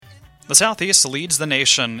The Southeast leads the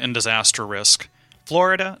nation in disaster risk.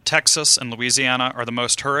 Florida, Texas, and Louisiana are the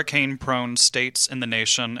most hurricane-prone states in the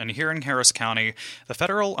nation, and here in Harris County, the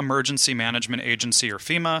Federal Emergency Management Agency, or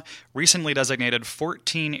FEMA, recently designated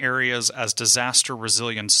 14 areas as disaster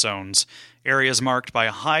resilience zones, areas marked by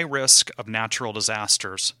a high risk of natural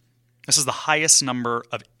disasters. This is the highest number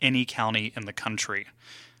of any county in the country.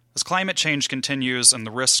 As climate change continues and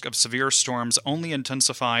the risk of severe storms only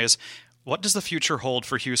intensifies, what does the future hold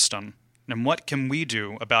for Houston? And what can we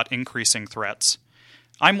do about increasing threats?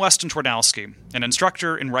 I'm Weston Twardowski, an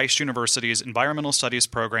instructor in Rice University's Environmental Studies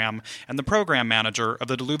program and the program manager of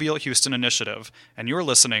the Diluvial Houston Initiative, and you're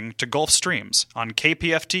listening to Gulf Streams on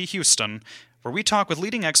KPFT Houston, where we talk with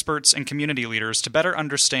leading experts and community leaders to better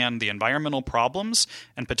understand the environmental problems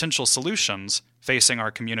and potential solutions facing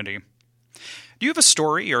our community. Do you have a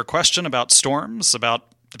story or a question about storms, about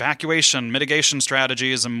evacuation, mitigation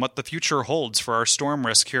strategies, and what the future holds for our storm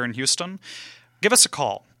risk here in Houston? Give us a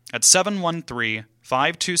call at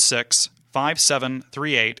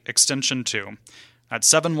 713-526-5738, extension 2.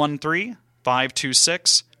 That's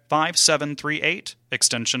 713-526-5738,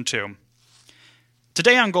 extension 2.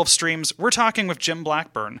 Today on Gulf Streams, we're talking with Jim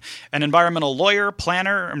Blackburn, an environmental lawyer,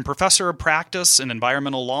 planner, and professor of practice in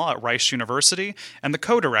environmental law at Rice University, and the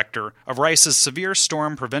co-director of Rice's Severe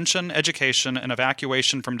Storm Prevention, Education, and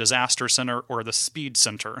Evacuation from Disaster Center, or the SPEED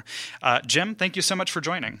Center. Jim, thank you so much for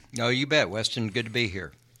joining. Oh, you bet, Weston. Good to be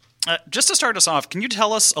here. Just to start us off, can you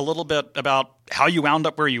tell us a little bit about how you wound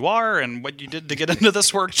up where you are and what you did to get into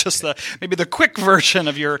this work? Just maybe the quick version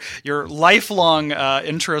of your lifelong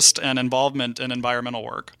interest and involvement in environmental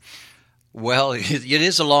work. Well, it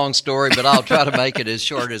is a long story, but I'll try to make it as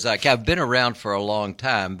short as I can. I've been around for a long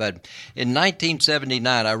time, but in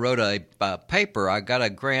 1979, I wrote a paper. I got a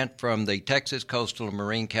grant from the Texas Coastal and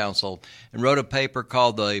Marine Council and wrote a paper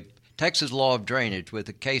called the Texas Law of Drainage with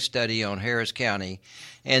a case study on Harris County,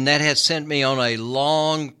 and that has sent me on a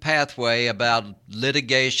long pathway about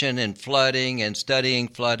litigation and flooding and studying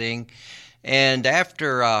flooding. And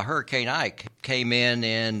after Hurricane Ike came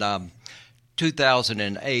in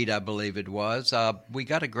 2008, I believe it was, we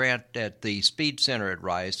got a grant at the SPEED Center at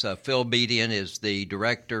Rice. Phil Bedian is the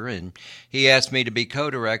director, and he asked me to be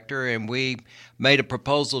co-director, and we made a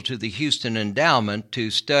proposal to the Houston Endowment to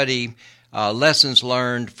study lessons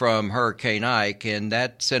learned from Hurricane Ike, and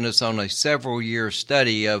that sent us on a several-year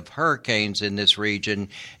study of hurricanes in this region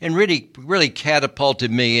and really catapulted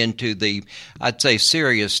me into the, I'd say,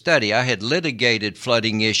 serious study. I had litigated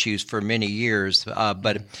flooding issues for many years,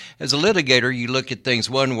 but as a litigator, you look at things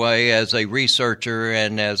one way. As a researcher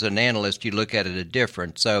and as an analyst, you look at it a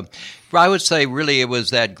different. So I would say really it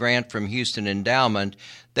was that grant from Houston Endowment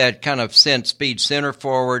that kind of sent SPEED Center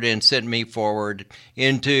forward and sent me forward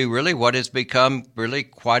into really what has become really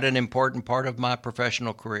quite an important part of my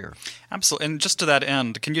professional career. Absolutely. And just to that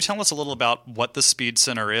end, can you tell us a little about what the SPEED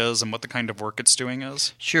Center is and what the kind of work it's doing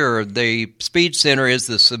is? Sure. The SPEED Center is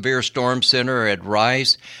the Severe Storm Center at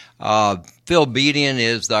Rice. Phil Bedian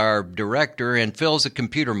is our director, and Phil's a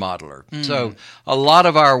computer modeler. So a lot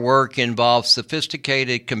of our work involves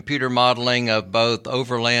sophisticated computer modeling of both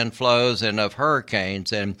overland flows and of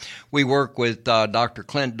hurricanes. And we work with Dr.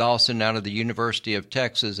 Clint Dawson out of the University of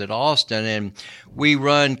Texas at Austin, and we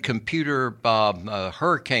run computer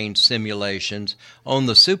hurricane simulations on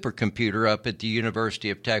the supercomputer up at the University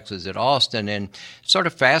of Texas at Austin. And it's sort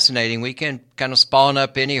of fascinating. We can kind of spawn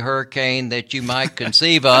up any hurricane that you might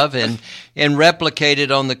conceive of and replicate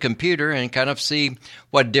it on the computer and kind of see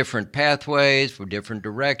what different pathways for different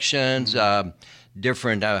directions,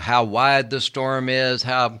 different how wide the storm is,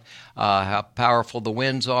 how powerful the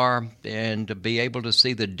winds are, and to be able to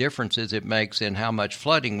see the differences it makes in how much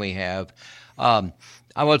flooding we have. I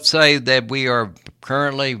would say that we are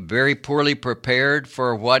currently very poorly prepared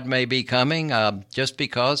for what may be coming, just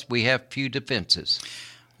because we have few defenses.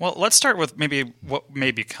 Well, let's start with maybe what may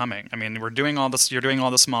be coming. I mean, we're doing all this. You're doing all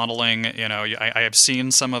this modeling. You know, I have seen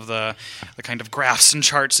some of the kind of graphs and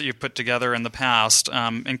charts that you've put together in the past.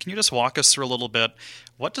 And can you just walk us through a little bit?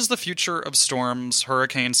 What does the future of storms,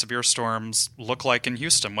 hurricanes, severe storms, look like in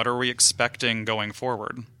Houston? What are we expecting going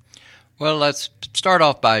forward? Well, let's start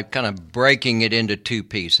off by kind of breaking it into two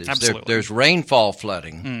pieces. Absolutely. There's rainfall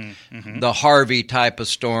flooding, the Harvey type of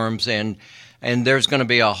storms, and there's going to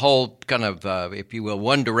be a whole kind of, if you will,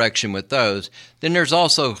 one direction with those. Then there's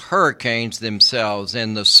also hurricanes themselves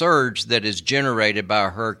and the surge that is generated by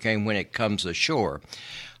a hurricane when it comes ashore.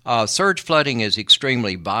 Surge flooding is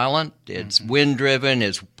extremely violent. It's wind-driven.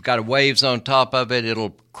 It's got waves on top of it.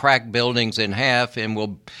 It'll crack buildings in half and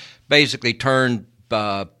will basically turn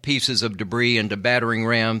pieces of debris into battering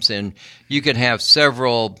rams, and you could have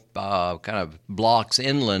several kind of blocks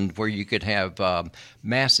inland where you could have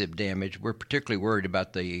massive damage. We're particularly worried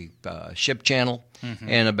about the ship channel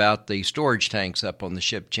and about the storage tanks up on the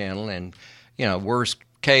ship channel. And, worst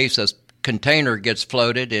case, a container gets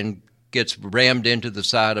floated and gets rammed into the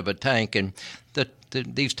side of a tank, and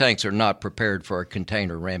these tanks are not prepared for a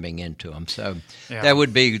container ramming into them. So that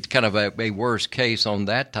would be kind of a worst case on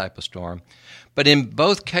that type of storm. But in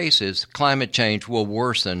both cases, climate change will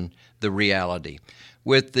worsen the reality.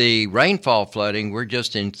 With the rainfall flooding, we're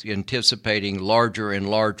just anticipating larger and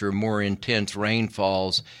larger, more intense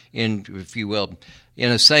rainfalls in, if you will, in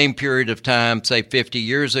the same period of time, say 50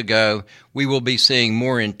 years ago. We will be seeing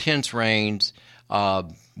more intense rains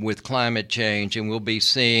with climate change, and we'll be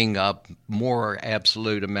seeing a more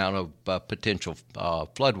absolute amount of potential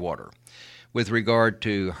floodwater. With regard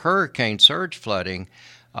to hurricane surge flooding,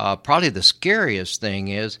 probably the scariest thing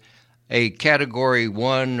is a Category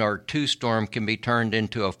 1 or 2 storm can be turned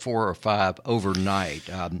into a 4 or 5 overnight.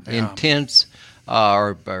 Intense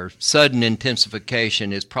or sudden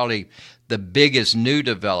intensification is probably the biggest new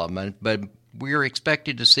development, but we're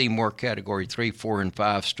expected to see more Category 3, 4, and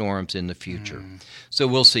 5 storms in the future. So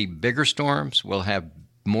we'll see bigger storms. We'll have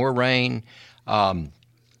more rain.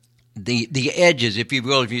 The edges, if you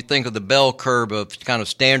will, if you think of the bell curve of kind of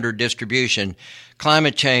standard distribution,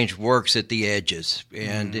 climate change works at the edges.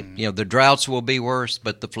 And, the droughts will be worse,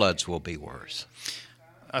 but the floods will be worse.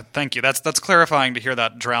 Thank you. That's clarifying to hear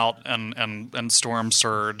that drought and storm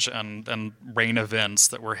surge and rain events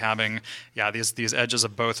that we're having. Yeah, these edges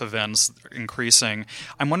of both events increasing.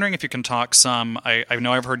 I'm wondering if you can talk some. I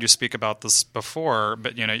know I've heard you speak about this before,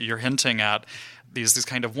 but you're hinting at these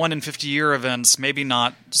kind of 1 in 50 year events, maybe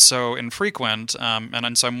not so infrequent.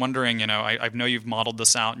 And so I'm wondering. I know you've modeled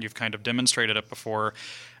this out and you've kind of demonstrated it before.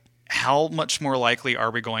 How much more likely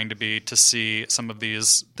are we going to be to see some of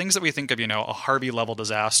these things that we think of, a Harvey-level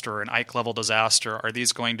disaster or an Ike-level disaster? Are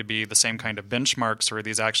these going to be the same kind of benchmarks, or are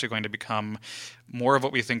these actually going to become more of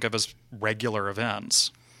what we think of as regular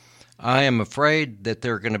events? I am afraid that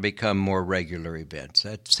they're going to become more regular events.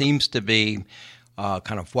 That seems to be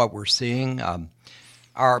kind of what we're seeing.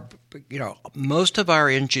 Most of our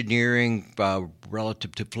engineering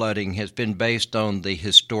relative to flooding has been based on the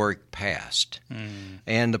historic past.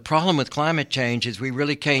 And the problem with climate change is we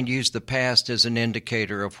really can't use the past as an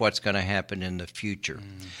indicator of what's going to happen in the future.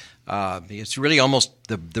 It's really almost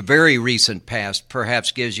the very recent past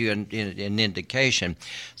perhaps gives you an indication.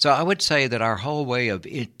 So I would say that our whole way of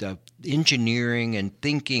engineering and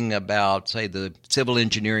thinking about, say, the civil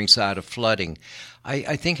engineering side of flooding,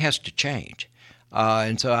 I think has to change.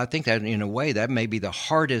 And so I think that in a way that may be the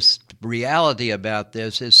hardest reality about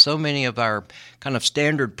this is so many of our kind of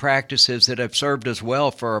standard practices that have served us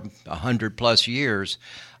well for 100+ years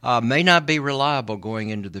may not be reliable going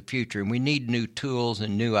into the future. And we need new tools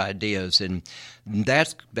and new ideas. And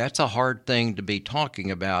that's a hard thing to be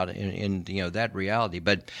talking about in that reality.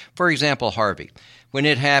 But for example, Harvey, when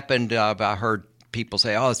it happened, I heard people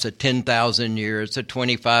say, oh, it's a 10,000 year, it's a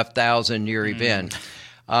 25,000 year event.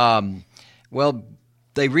 Well,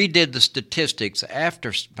 they redid the statistics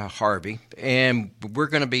after Harvey, and we're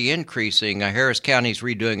going to be increasing. Harris County's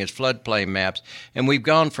redoing its floodplain maps, and we've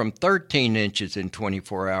gone from 13 inches in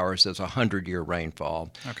 24 hours as a 100-year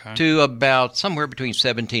rainfall to about somewhere between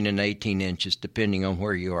 17 and 18 inches, depending on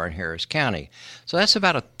where you are in Harris County. So that's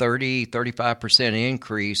about a 35%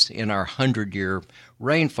 increase in our 100-year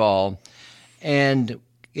rainfall, and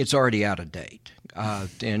it's already out of date.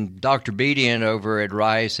 And Dr. Bedian over at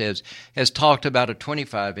Rice has talked about a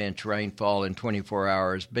 25-inch rainfall in 24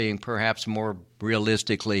 hours being perhaps more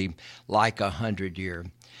realistically like a 100-year.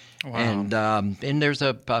 Wow. And there's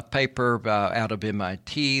a paper out of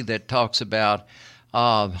MIT that talks about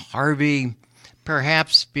Harvey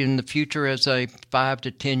perhaps in the future as a 5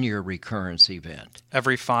 to 10-year recurrence event.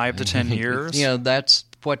 Every 5 to 10 years? That's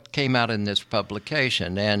what came out in this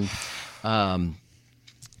publication. And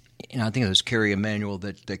I think it was Kerry Emanuel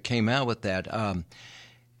that came out with that.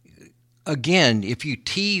 Again, if you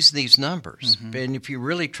tease these numbers, and if you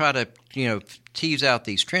really try to tease out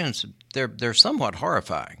these trends, they're somewhat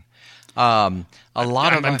horrifying. I'm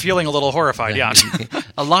feeling a little horrified. Yeah,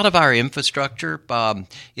 a lot of our infrastructure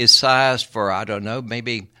is sized for, I don't know,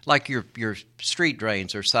 maybe like your street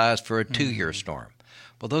drains are sized for a 2-year storm.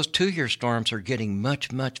 Well, those 2-year storms are getting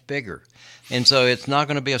much, much bigger. And so it's not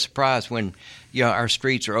going to be a surprise when our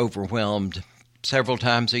streets are overwhelmed several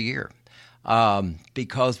times a year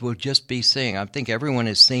because we'll just be seeing, I think everyone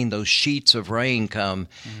has seen those sheets of rain come,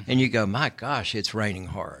 and you go, my gosh, it's raining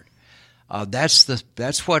hard.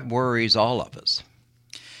 That's what worries all of us.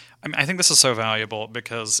 I mean, I think this is so valuable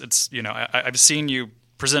because it's, I've seen you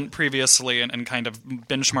present previously and kind of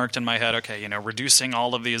benchmarked in my head, okay, reducing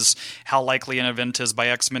all of these, how likely an event is by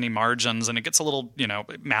X many margins, and it gets a little,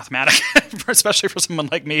 mathematic, especially for someone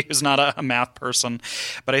like me who's not a math person.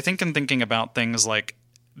 But I think in thinking about things like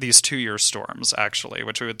these 2-year storms, actually,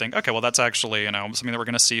 which we would think, okay, well, that's actually, something that we're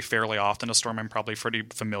going to see fairly often, a storm I'm probably pretty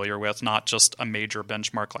familiar with, not just a major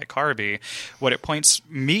benchmark like Harvey. What it points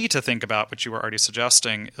me to think about, which you were already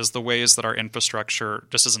suggesting, is the ways that our infrastructure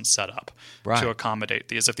just isn't set up to accommodate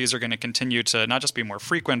these. If these are going to continue to not just be more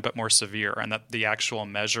frequent, but more severe, and that the actual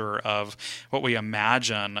measure of what we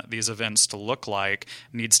imagine these events to look like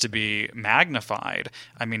needs to be magnified.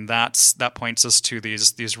 I mean, that points us to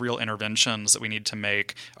these real interventions that we need to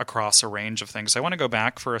make across a range of things. So I want to go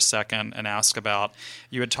back for a second and ask about,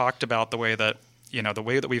 you had talked about the way that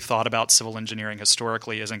we've thought about civil engineering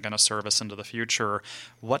historically isn't going to serve us into the future.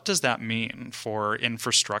 What does that mean for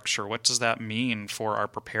infrastructure? What does that mean for our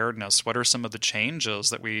preparedness? What are some of the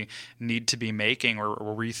changes that we need to be making or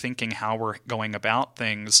rethinking how we're going about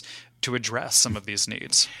things to address some of these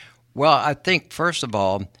needs? Well, I think, first of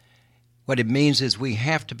all, what it means is we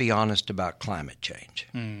have to be honest about climate change.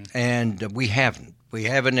 And we haven't. We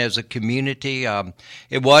haven't as a community.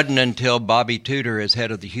 It wasn't until Bobby Tudor, as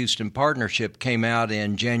head of the Houston Partnership, came out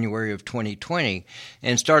in January of 2020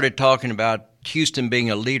 and started talking about Houston being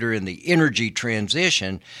a leader in the energy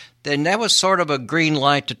transition, then that was sort of a green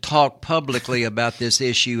light to talk publicly about this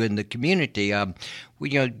issue in the community.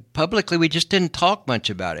 Publicly, we just didn't talk much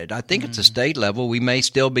about it. I think at the state level, we may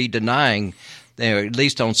still be denying, at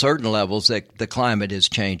least on certain levels, that the climate is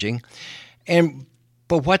changing.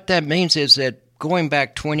 But what that means is that going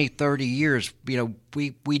back 20, 30 years,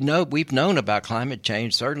 we've known about climate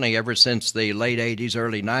change, certainly ever since the late 80s,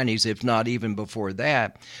 early 90s, if not even before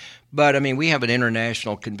that. But, I mean, we have an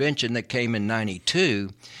international convention that came in 92,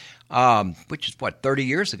 which is, 30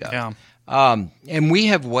 years ago. Yeah. And we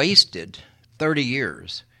have wasted 30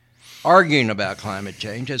 years arguing about climate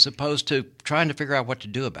change as opposed to trying to figure out what to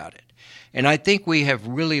do about it. And I think we have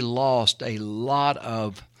really lost a lot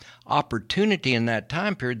of opportunity in that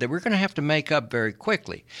time period that we're going to have to make up very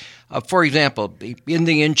quickly. For example, in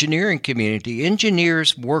the engineering community,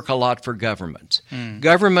 engineers work a lot for governments.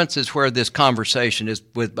 Governments is where this conversation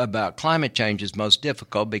about climate change is most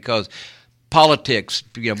difficult because politics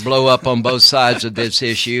blow up on both sides of this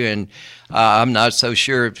issue, and I'm not so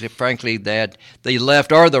sure, frankly, that the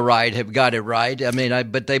left or the right have got it right. I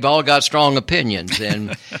mean, but they've all got strong opinions,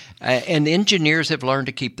 and and engineers have learned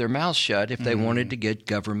to keep their mouths shut if they wanted to get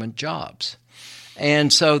government jobs.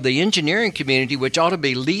 And so the engineering community, which ought to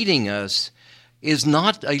be leading us, is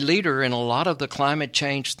not a leader in a lot of the climate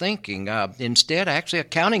change thinking. Instead, actually,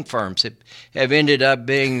 accounting firms have ended up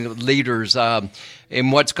being leaders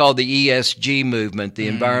in what's called the ESG movement, the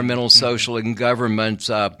environmental, social, and governance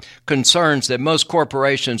concerns that most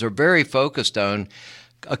corporations are very focused on.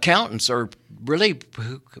 Accountants are really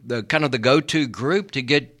the go-to group to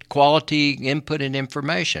get quality input and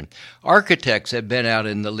information. Architects have been out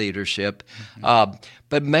in the leadership,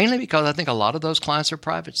 but mainly because I think a lot of those clients are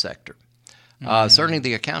private sector. Certainly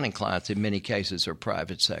the accounting clients in many cases are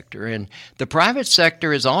private sector, and the private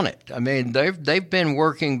sector is on it. I mean, they've been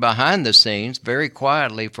working behind the scenes very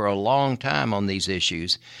quietly for a long time on these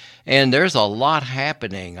issues, and there's a lot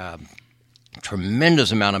happening.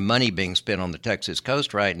 Tremendous amount of money being spent on the Texas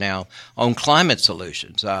coast right now on climate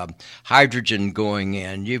solutions. Hydrogen going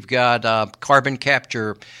in. You've got carbon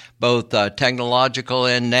capture, both technological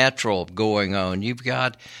and natural, going on. You've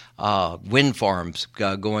got wind farms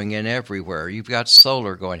going in everywhere. You've got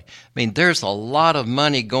solar going. I mean, there's a lot of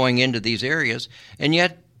money going into these areas, and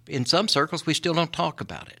yet in some circles we still don't talk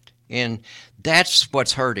about it. And that's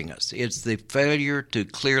what's hurting us. It's the failure to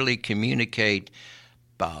clearly communicate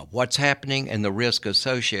what's happening and the risk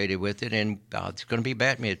associated with it, and it's going to be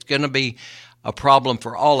bad. It's going to be a problem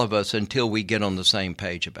for all of us until we get on the same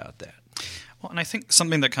page about that. Well, and I think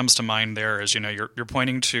something that comes to mind there is, you're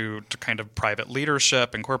pointing to kind of private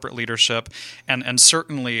leadership and corporate leadership, and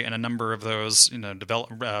certainly in a number of those,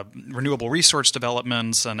 renewable resource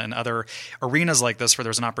developments and other arenas like this where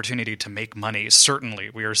there's an opportunity to make money.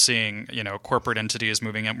 Certainly, we are seeing, corporate entities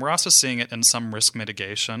moving in. We're also seeing it in some risk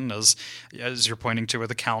mitigation, as you're pointing to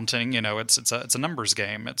with accounting. It's a numbers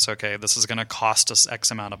game. It's okay. This is going to cost us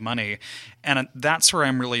X amount of money, and that's where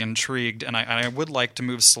I'm really intrigued. And I would like to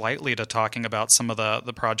move slightly to talking about some of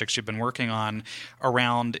the projects you've been working on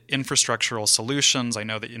around infrastructural solutions. I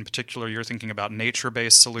know that in particular you're thinking about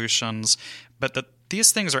nature-based solutions, but that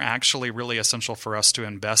these things are actually really essential for us to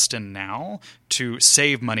invest in now to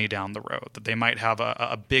save money down the road. That they might have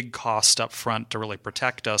a big cost up front to really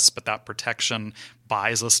protect us, but that protection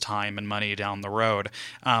buys us time and money down the road.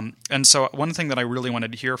 And so one thing that I really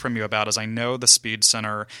wanted to hear from you about is I know the Speed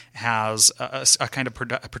Center has a kind of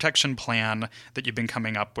protection plan that you've been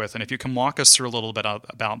coming up with. And if you can walk us through a little bit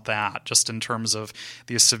about that, just in terms of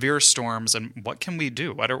these severe storms and what can we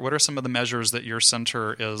do? What are some of the measures that your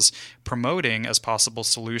center is promoting as possible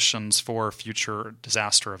solutions for future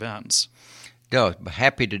disaster events? Yeah,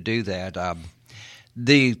 happy to do that.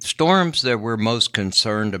 The storms that we're most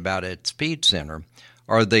concerned about at Speed Center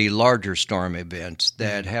are the larger storm events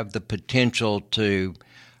that have the potential to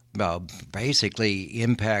basically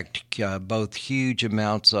impact both huge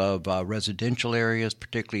amounts of residential areas,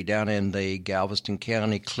 particularly down in the Galveston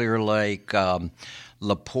County, Clear Lake,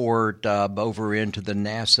 LaPorte, over into the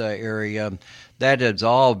NASA area. That is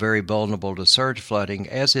all very vulnerable to surge flooding,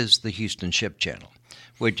 as is the Houston Ship Channel,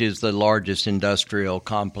 which is the largest industrial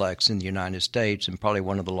complex in the United States and probably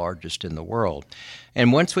one of the largest in the world.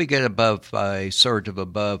 And once we get above a surge of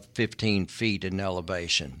above 15 feet in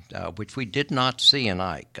elevation, which we did not see in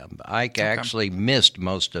Ike. Ike actually missed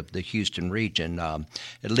most of the Houston region,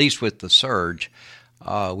 at least with the surge.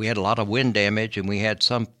 We had a lot of wind damage, and we had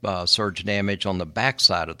some surge damage on the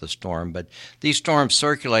backside of the storm. But these storms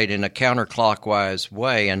circulate in a counterclockwise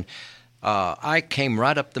way, and I came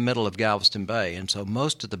right up the middle of Galveston Bay, and so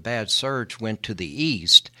most of the bad surge went to the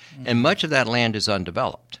east, and much of that land is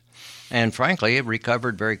undeveloped. And frankly, it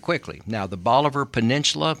recovered very quickly. Now, the Bolivar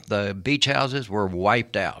Peninsula, the beach houses were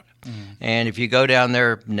wiped out. And if you go down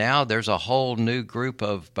there now, there's a whole new group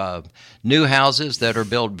of new houses that are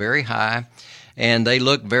built very high, and they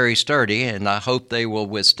look very sturdy, and I hope they will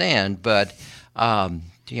withstand, but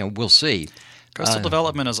we'll see. Coastal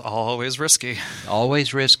development is always risky.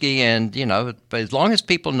 Always risky, and but as long as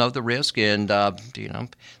people know the risk and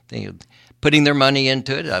they putting their money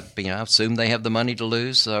into it, I assume they have the money to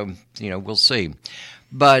lose. So we'll see.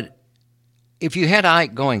 But if you had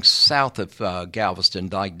Ike going south of Galveston,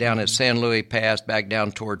 like down at San Luis Pass, back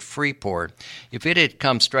down toward Freeport, if it had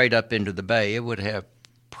come straight up into the bay, it would have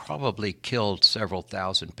probably killed several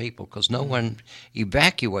thousand people because no one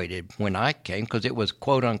evacuated when Ike came because it was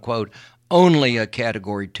quote unquote only a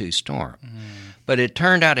Category 2 storm. But it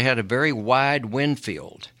turned out it had a very wide wind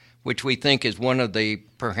field, which we think is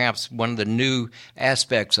perhaps one of the new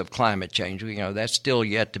aspects of climate change. That's still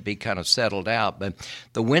yet to be kind of settled out, but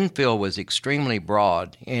the wind field was extremely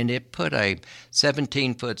broad, and it put a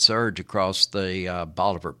 17-foot surge across the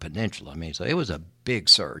Bolivar Peninsula. So it was a big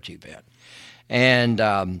surge event, and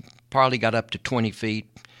probably got up to 20 feet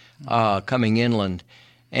coming inland.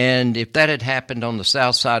 And if that had happened on the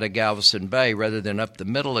south side of Galveston Bay rather than up the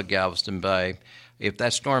middle of Galveston Bay, if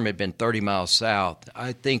that storm had been 30 miles south,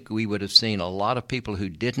 I think we would have seen a lot of people who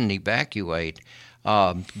didn't evacuate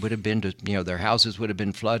would have been their houses would have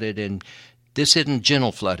been flooded. And this isn't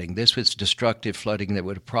gentle flooding. This was destructive flooding that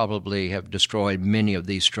would probably have destroyed many of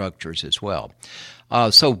these structures as well.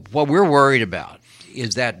 So what we're worried about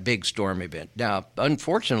is that big storm event. Now,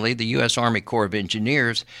 unfortunately, the U.S. Army Corps of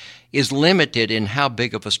Engineers is limited in how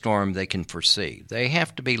big of a storm they can foresee. They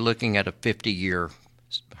have to be looking at a 50-year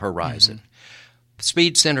horizon.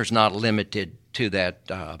 Speed Center's not limited to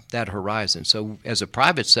that horizon. So as a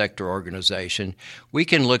private sector organization, we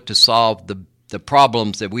can look to solve the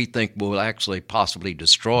problems that we think will actually possibly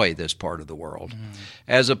destroy this part of the world,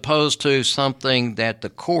 as opposed to something that the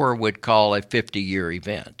Corps would call a 50-year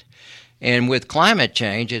event. And with climate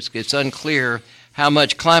change, it's unclear how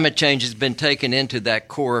much climate change has been taken into that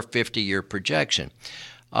Corps 50-year projection.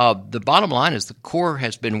 The bottom line is the Corps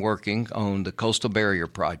has been working on the Coastal Barrier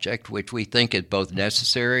Project, which we think is both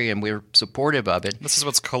necessary and we're supportive of it. This is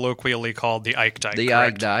what's colloquially called the Ike Dike, The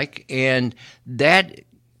correct? Ike Dike, and that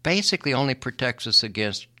basically only protects us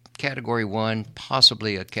against Category 1,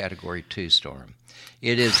 possibly a Category 2 storm.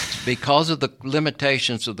 It is because of the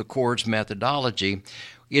limitations of the Corps' methodology,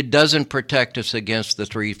 it doesn't protect us against the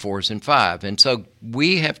 3, 4s, and 5. And so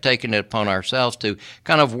we have taken it upon ourselves to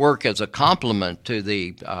kind of work as a complement to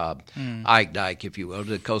the Ike Dike, if you will,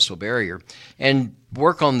 the coastal barrier, and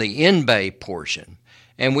work on the in-bay portion.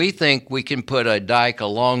 And we think we can put a dike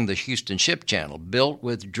along the Houston Ship Channel, built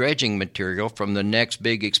with dredging material from the next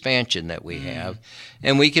big expansion that we have.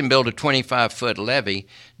 And we can build a 25-foot levee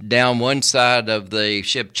down one side of the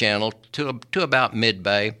ship channel to about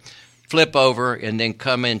mid-bay, flip over, and then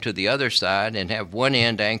come into the other side and have one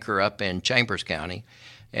end anchor up in Chambers County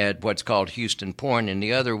at what's called Houston Point, and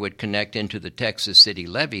the other would connect into the Texas City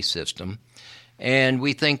levee system. And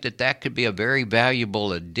we think that that could be a very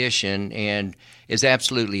valuable addition and is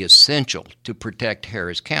absolutely essential to protect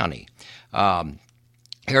Harris County.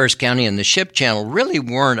 Harris County and the Ship Channel really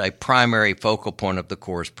weren't a primary focal point of the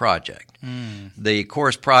Corps project. The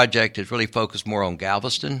Corps project is really focused more on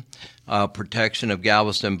Galveston, protection of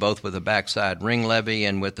Galveston, both with a backside ring levee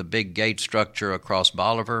and with a big gate structure across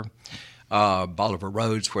Bolivar. Bolivar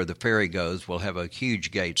Roads, where the ferry goes, will have a huge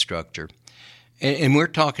gate structure. And we're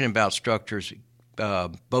talking about structures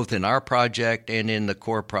both in our project and in the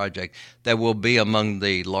Corps project that will be among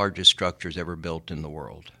the largest structures ever built in the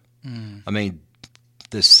world. I mean,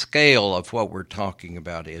 the scale of what we're talking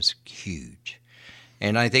about is huge.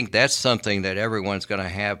 And I think that's something that everyone's going to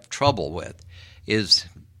have trouble with, is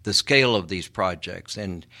the scale of these projects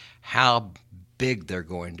and how big they're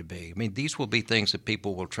going to be. I mean, these will be things that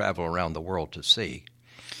people will travel around the world to see.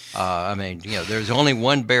 There's only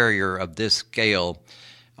one barrier of this scale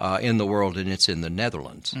in the world, and it's in the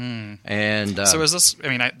Netherlands. And so is this? I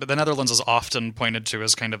mean, the Netherlands is often pointed to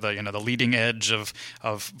as kind of the the leading edge of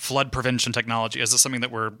flood prevention technology. Is this something that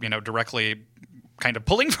we're directly kind of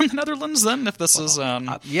pulling from the Netherlands then? If this is,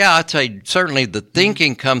 yeah, I'd say certainly the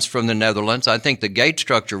thinking comes from the Netherlands. I think the gate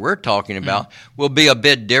structure we're talking about will be a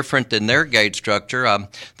bit different than their gate structure.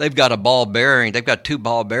 They've got a ball bearing. They've got 2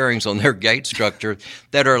 ball bearings on their gate structure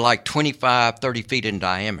that are like 25, 30 feet in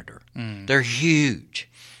diameter. They're huge.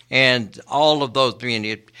 And all of those,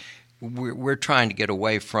 we're trying to get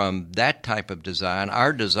away from that type of design.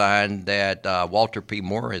 Our design that Walter P.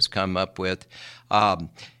 Moore has come up with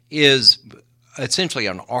is essentially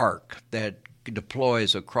an arc that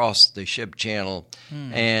deploys across the Ship Channel,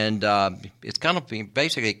 and it's kind of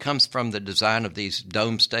basically comes from the design of these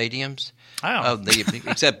dome stadiums.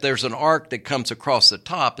 Except there's an arc that comes across the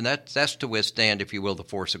top, and that's to withstand, if you will, the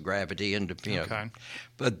force of gravity, and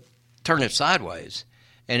but turn it sideways.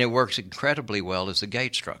 And it works incredibly well as a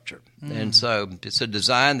gate structure. And so it's a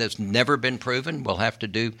design that's never been proven. We'll have to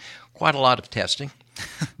do quite a lot of testing.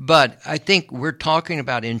 But I think we're talking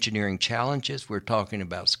about engineering challenges. We're talking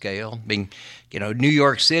about scale. I mean, New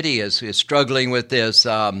York City is struggling with this.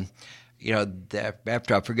 After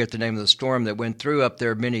I forget the name of the storm that went through up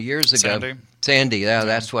there many years ago. Sandy, yeah,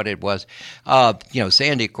 that's what it was.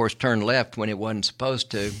 Sandy, of course, turned left when it wasn't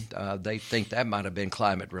supposed to. They think that might have been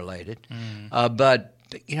climate related. But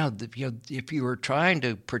if you were trying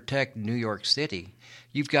to protect New York City,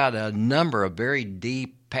 you've got a number of very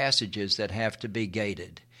deep passages that have to be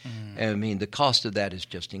gated. I mean, the cost of that is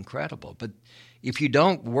just incredible. But if you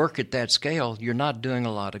don't work at that scale, you're not doing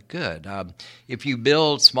a lot of good. If you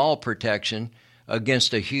build small protection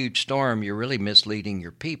against a huge storm, you're really misleading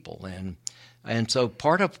your people. And so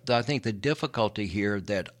part of, I think, the difficulty here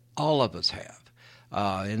that all of us have,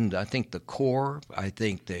 and I think the Corps, I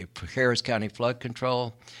think the Harris County Flood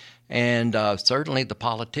Control, and certainly the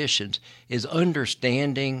politicians, is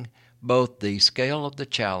understanding both the scale of the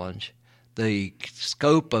challenge, the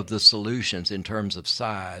scope of the solutions in terms of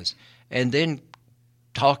size, and then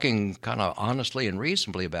talking kind of honestly and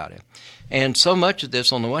reasonably about it. And so much of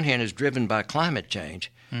this, on the one hand, is driven by climate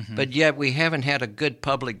change, but yet we haven't had a good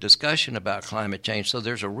public discussion about climate change, so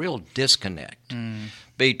there's a real disconnect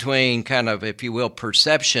between kind of, if you will,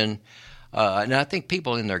 perception. And I think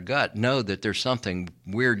people in their gut know that there's something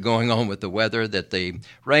weird going on with the weather, that the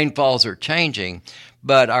rainfalls are changing,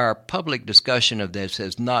 but our public discussion of this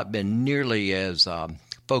has not been nearly as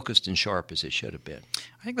focused and sharp as it should have been.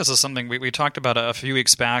 I think this is something we talked about a few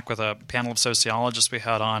weeks back with a panel of sociologists we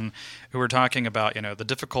had on who were talking about, the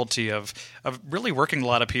difficulty of really working a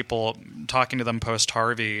lot of people, talking to them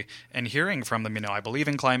post-Harvey and hearing from them, I believe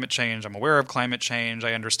in climate change, I'm aware of climate change,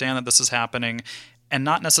 I understand that this is happening, and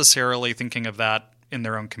not necessarily thinking of that in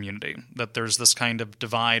their own community, that there's this kind of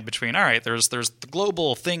divide between, all right, there's the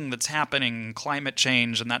global thing that's happening, climate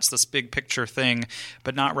change, and that's this big picture thing,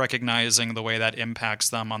 but not recognizing the way that impacts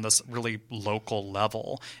them on this really local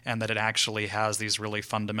level, and that it actually has these really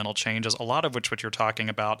fundamental changes, a lot of which what you're talking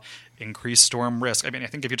about, increased storm risk. I mean, I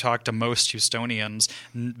think if you talk to most Houstonians,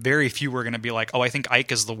 very few are going to be like, oh, I think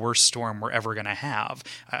Ike is the worst storm we're ever going to have.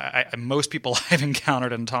 Most people I've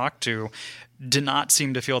encountered and talked to did not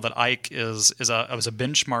seem to feel that Ike is a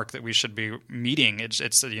benchmark that we should be meeting.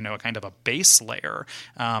 It's a kind of a base layer,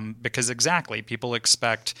 because exactly people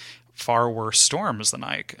expect far worse storms than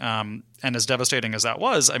Ike. And as devastating as that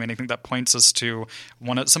was, I mean, I think that points us to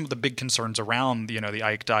some of the big concerns around the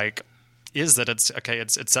Ike dike. Is that it's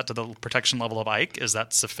set to the protection level of Ike. Is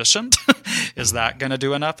that sufficient? Is that going to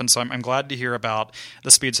do enough? And so I'm glad to hear about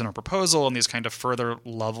the speed center proposal and these kind of further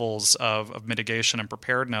levels of mitigation and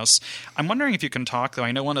preparedness. I'm wondering if you can talk, though.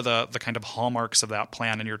 I know one of the kind of hallmarks of that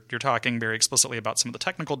plan, and you're talking very explicitly about some of the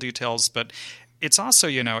technical details, but it's also,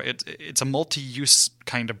 it's a multi-use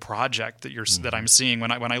kind of project that I'm seeing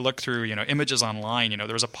when I look through, images online.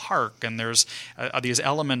 There's a park and there's these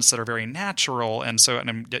elements that are very natural, and I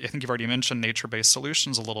think you've already mentioned nature-based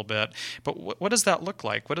solutions a little bit. But what does that look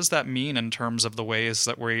like? What does that mean in terms of the ways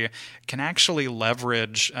that we can actually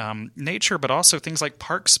leverage nature, but also things like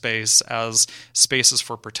park space as spaces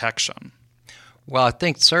for protection? Well, I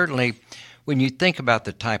think certainly when you think about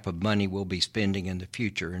the type of money we'll be spending in the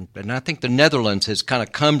future, and I think the Netherlands has kind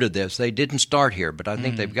of come to this. They didn't start here, but I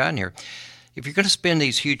think they've gotten here. If you're going to spend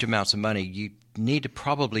these huge amounts of money, you need to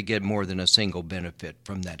probably get more than a single benefit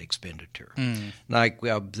from that expenditure. Like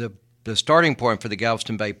the starting point for the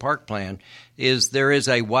Galveston Bay Park Plan is there is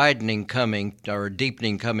a widening coming or a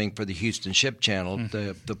deepening coming for the Houston Ship Channel.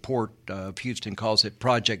 The Port of Houston calls it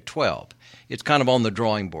Project 12. It's kind of on the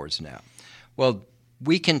drawing boards now. Well,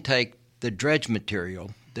 we can take the dredge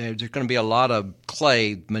material. There's going to be a lot of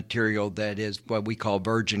clay material that is what we call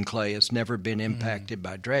virgin clay. It's never been impacted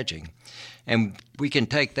by dredging. And we can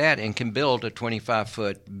take that and can build a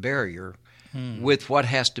 25-foot barrier with what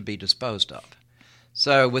has to be disposed of.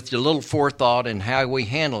 So with a little forethought in how we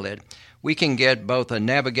handle it, we can get both a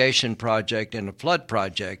navigation project and a flood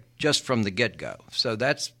project just from the get-go. So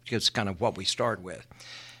that's just kind of what we start with.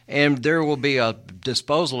 And there will be a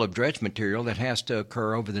disposal of dredge material that has to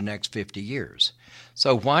occur over the next 50 years.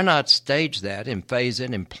 So why not stage that and phase it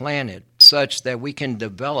and plan it such that we can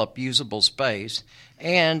develop usable space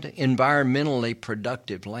and environmentally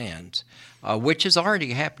productive lands, which is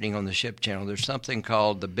already happening on the Ship Channel. There's something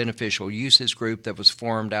called the Beneficial Uses Group that was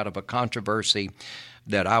formed out of a controversy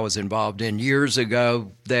that I was involved in years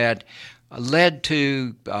ago that led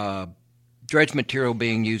to dredge material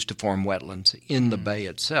being used to form wetlands in the bay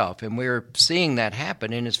itself. And we're seeing that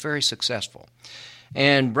happen, and it's very successful.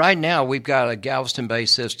 And right now we've got a Galveston Bay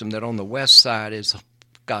system that on the west side is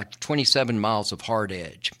got 27 miles of hard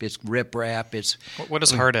edge. It's riprap. What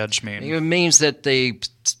does hard edge mean? It means that the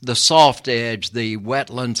soft edge, the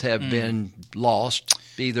wetlands have been lost,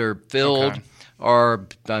 either filled or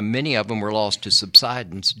many of them were lost to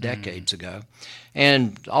subsidence decades ago.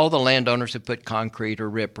 And all the landowners have put concrete or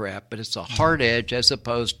riprap, but it's a hard edge as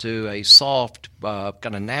opposed to a soft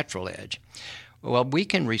kind of natural edge. Well, we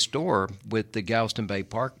can restore with the Galveston Bay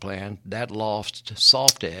Park Plan that lost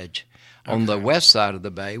soft edge on the west side of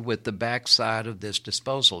the bay with the back side of this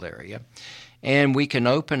disposal area. And we can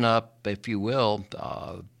open up, if you will,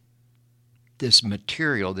 this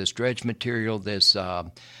material, this dredge material, this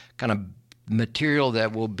kind of material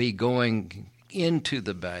that will be going into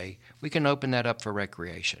the bay. We can open that up for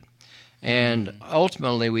recreation. And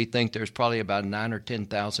ultimately, we think there's probably about 9,000 or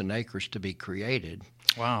 10,000 acres to be created.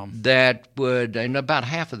 Wow. That would, and about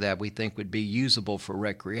half of that we think would be usable for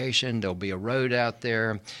recreation. There'll be a road out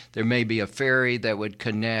there. There may be a ferry that would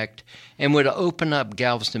connect and would open up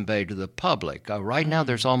Galveston Bay to the public. Right now,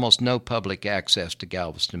 there's almost no public access to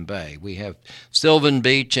Galveston Bay. We have Sylvan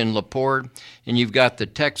Beach and LaPorte, and you've got the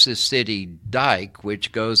Texas City Dike,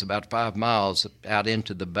 which goes about 5 miles out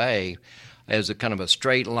into the bay as a kind of a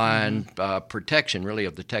straight line protection, really,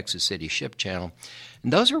 of the Texas City Ship Channel.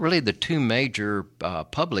 And those are really the two major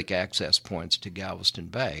public access points to Galveston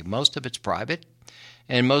Bay. Most of it's private,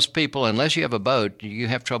 and most people, unless you have a boat, you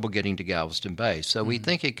have trouble getting to Galveston Bay. So we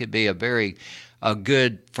think it could be a very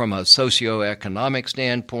good, from a socioeconomic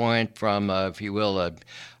standpoint, from, if you will,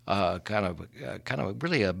 a kind of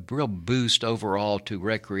really a real boost overall to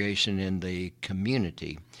recreation in the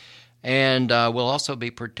community. And we'll also be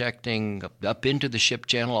protecting up into the Ship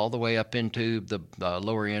Channel, all the way up into the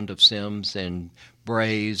lower end of Sims and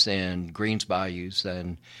Brays and Greens Bayous.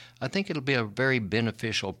 And I think it'll be a very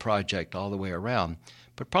beneficial project all the way around.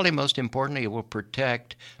 But probably most importantly, it will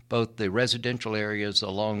protect both the residential areas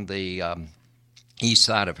along the east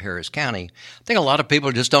side of Harris County. I think a lot of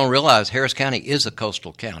people just don't realize Harris County is a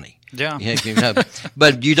coastal county. Yeah.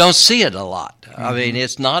 But you don't see it a lot. I mean,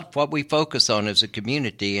 it's not what we focus on as a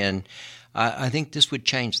community, and I think this would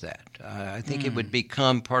change that. I think it would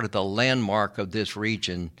become part of the landmark of this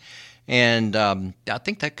region, and I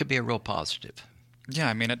think that could be a real positive. Yeah,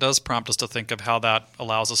 I mean, it does prompt us to think of how that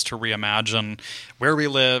allows us to reimagine where we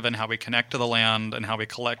live and how we connect to the land and how we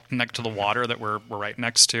connect to the water that we're right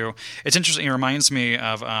next to. It's interesting. It reminds me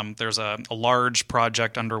of there's a large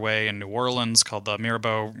project underway in New Orleans called the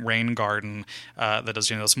Mirabeau Rain Garden that is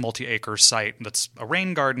this multi-acre site that's a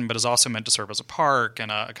rain garden but is also meant to serve as a park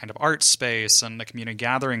and a kind of art space and a community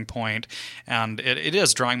gathering point. And it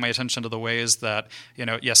is drawing my attention to the ways that,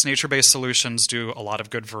 yes, nature-based solutions do a lot of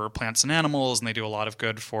good for plants and animals, and they do a lot lot of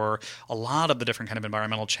good for a lot of the different kind of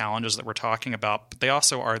environmental challenges that we're talking about, but they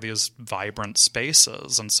also are these vibrant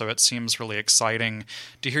spaces. And so it seems really exciting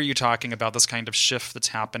to hear you talking about this kind of shift that's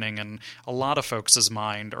happening in a lot of folks'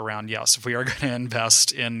 mind around, yes, if we are going to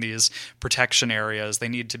invest in these protection areas, they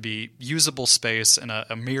need to be usable space in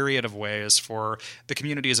a myriad of ways for the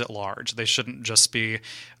communities at large. They shouldn't just be,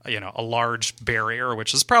 a large barrier,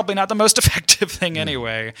 which is probably not the most effective thing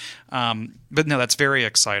anyway. But no, that's very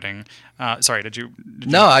exciting. Sorry, did you?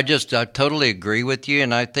 No, I totally agree with you,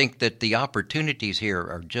 and I think that the opportunities here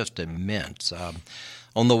are just immense.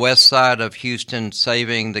 On the west side of Houston,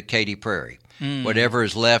 saving the Katy Prairie. Whatever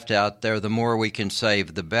is left out there, the more we can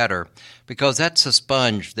save, the better, because that's a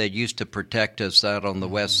sponge that used to protect us out on the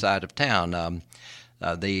west side of town.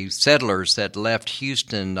 The settlers that left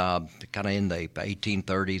Houston kind of in the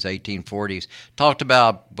 1830s, 1840s, talked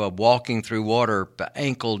about walking through water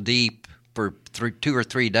ankle deep for 2 or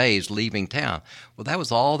 3 days leaving town. Well, that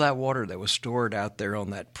was all that water that was stored out there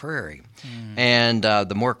on that prairie. And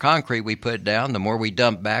the more concrete we put down, the more we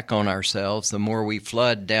dump back on ourselves, the more we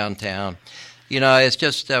flood downtown. It's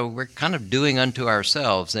just we're kind of doing unto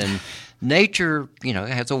ourselves. And nature,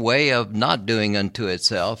 has a way of not doing unto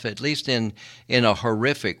itself, at least in a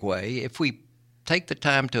horrific way. If we take the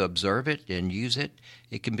time to observe it and use it,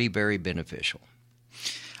 it can be very beneficial.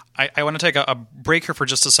 I want to take a break here for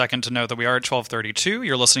just a second to note that we are at 12:32.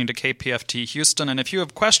 You're listening to KPFT Houston, and if you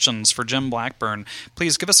have questions for Jim Blackburn,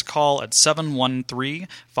 please give us a call at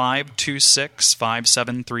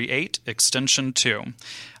 713-526-5738, extension 2.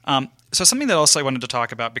 So something that also I wanted to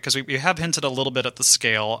talk about, because we have hinted a little bit at the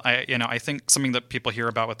scale. I think something that people hear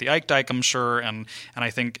about with the Ike Dike, I'm sure, and I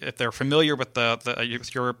think if they're familiar with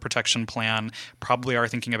with your protection plan, probably are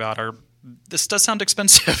thinking about this does sound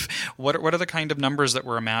expensive. What are the kind of numbers that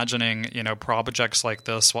we're imagining, projects like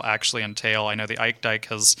this will actually entail? I know the Ike Dike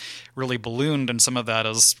has really ballooned, and some of that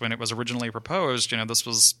is when it was originally proposed. This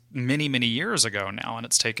was many, many years ago now, and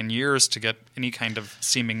it's taken years to get any kind of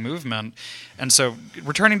seeming movement. And so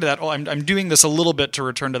returning to that, I'm doing this a little bit to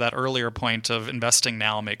return to that earlier point of investing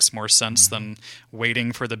now makes more sense than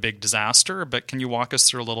waiting for the big disaster. But can you walk us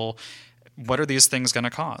through a little, what are these things going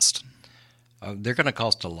to cost? They're going to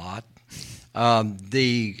cost a lot.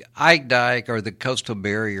 The Ike Dike, or the Coastal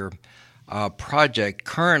Barrier project,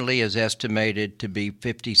 currently is estimated to be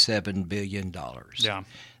 $57 billion. Yeah.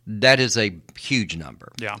 That is a huge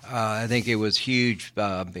number. Yeah. I think it was huge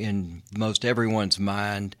in most everyone's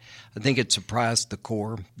mind. I think it surprised the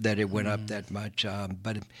Corps that it went up that much.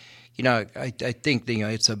 But I think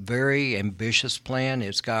it's a very ambitious plan.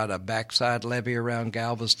 It's got a backside levee around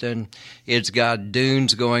Galveston. It's got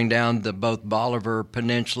dunes going down both Bolivar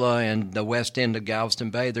Peninsula and the west end of Galveston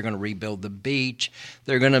Bay. They're going to rebuild the beach.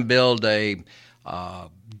 They're going to build a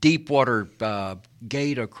deep water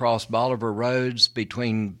gate across Bolivar Roads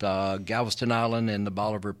between Galveston Island and the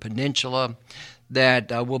Bolivar Peninsula that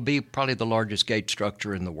will be probably the largest gate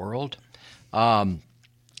structure in the world.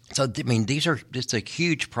 So, it's a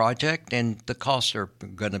huge project, and the costs are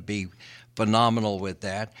going to be phenomenal with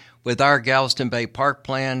that. With our Galveston Bay Park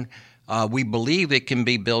plan, we believe it can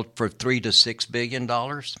be built for $3 to $6 billion.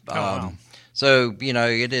 Wow. So,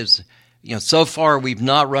 it is, so far we've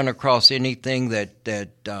not run across anything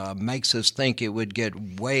that makes us think it would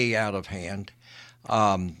get way out of hand.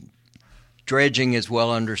 Dredging is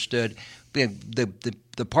well understood.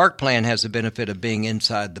 The park plan has the benefit of being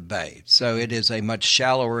inside the bay, so it is a much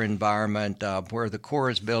shallower environment. Where the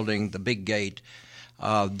Corps is building the big gate,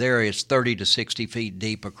 there is 30 to 60 feet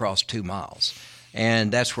deep across 2 miles,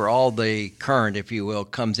 and that's where all the current, if you will,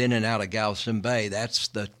 comes in and out of Galveston Bay. That's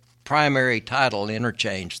the primary tidal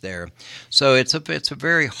interchange there, so it's a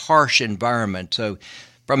very harsh environment. So,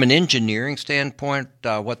 from an engineering standpoint,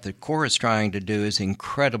 what the Corps is trying to do is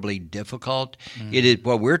incredibly difficult.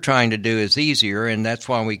 What we're trying to do is easier, and that's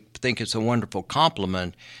why we think it's a wonderful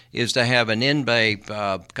complement, is to have an in-bay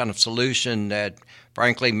kind of solution that,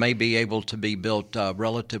 frankly, may be able to be built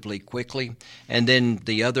relatively quickly, and then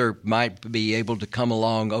the other might be able to come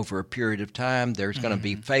along over a period of time. There's going to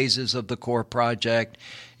be phases of the Corps project.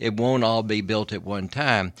 It won't all be built at one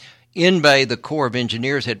time. In Bay, the Corps of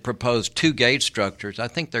Engineers had proposed 2 gate structures. I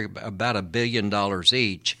think they're about $1 billion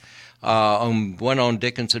each, one on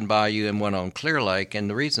Dickinson Bayou and one on Clear Lake. And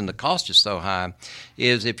the reason the cost is so high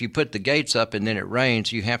is if you put the gates up and then it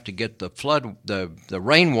rains, you have to get the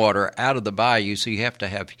rainwater out of the bayou, so you have to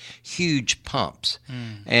have huge pumps.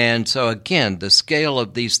 And so, again, the scale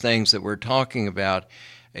of these things that we're talking about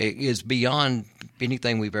is beyond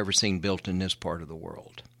anything we've ever seen built in this part of the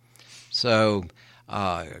world. So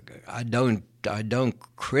I don't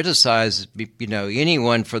criticize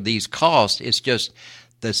anyone for these costs. It's just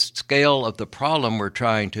the scale of the problem we're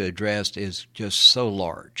trying to address is just so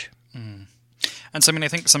large. And so, I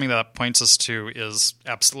think something that points us to is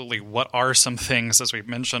absolutely what are some things, as we've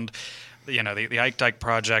mentioned. The Ike Dike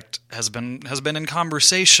project has been in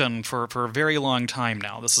conversation for a very long time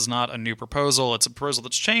now. This is not a new proposal. It's a proposal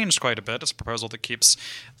that's changed quite a bit. It's a proposal that keeps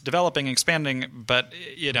developing, expanding. But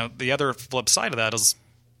the other flip side of that is,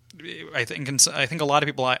 I think a lot of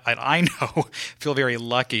people I know feel very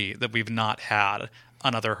lucky that we've not had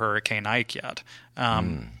another Hurricane Ike yet.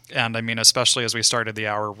 And especially as we started the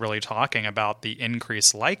hour really talking about the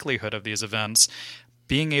increased likelihood of these events,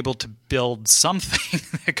 being able to build something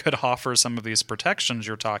that could offer some of these protections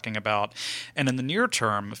you're talking about, and in the near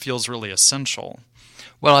term, feels really essential.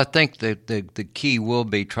 Well, I think that the key will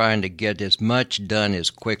be trying to get as much done as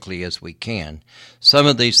quickly as we can. Some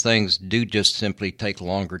of these things do just simply take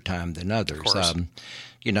longer time than others. Of course.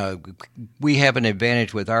 We have an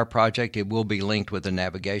advantage with our project. It will be linked with the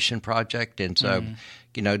navigation project, and so,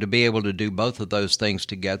 to be able to do both of those things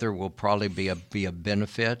together will probably be a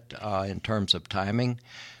benefit in terms of timing.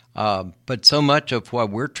 But so much of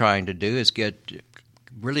what we're trying to do is get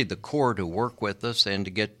really the Corps to work with us and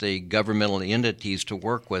to get the governmental entities to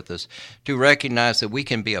work with us to recognize that we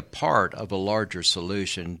can be a part of a larger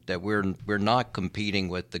solution, that we're not competing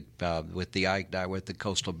with the Ike with the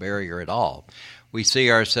coastal barrier at all. We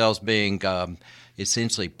see ourselves being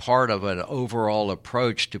essentially part of an overall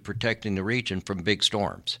approach to protecting the region from big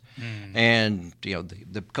storms. And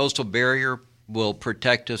the coastal barrier will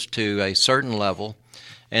protect us to a certain level.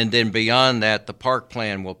 And then beyond that, the park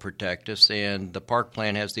plan will protect us, and the park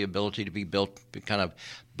plan has the ability to be built kind of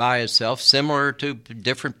by itself, similar to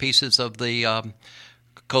different pieces of the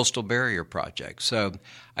coastal barrier project. So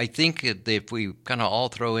I think that if we kind of all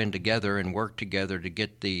throw in together and work together to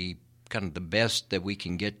get the kind of the best that we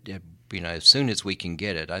can get, as soon as we can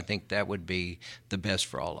get it, I think that would be the best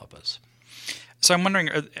for all of us. So I'm wondering,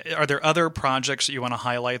 are there other projects that you want to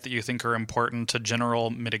highlight that you think are important to general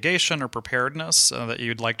mitigation or preparedness that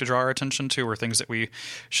you'd like to draw our attention to, or things that we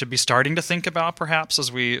should be starting to think about perhaps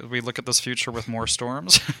as we look at this future with more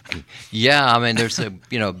storms? Yeah, there's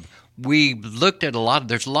we looked at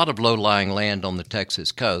there's a lot of low-lying land on the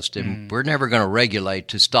Texas coast, and we're never going to regulate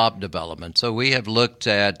to stop development. So we have looked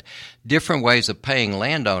at different ways of paying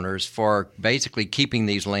landowners for basically keeping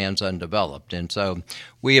these lands undeveloped. And so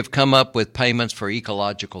we have come up with payments for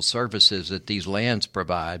ecological services that these lands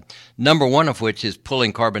provide, number one of which is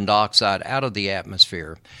pulling carbon dioxide out of the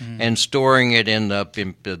atmosphere and storing it in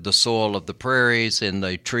the soil of the prairies, in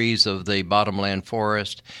the trees of the bottomland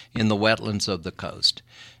forest, in the wetlands of the coast.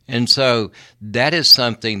 And so that is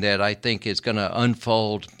something that I think is going to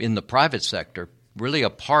unfold in the private sector, really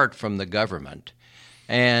apart from the government,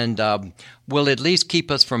 and will at least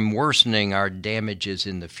keep us from worsening our damages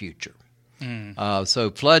in the future.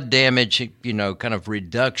 So flood damage, kind of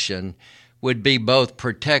reduction would be both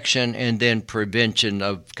protection and then prevention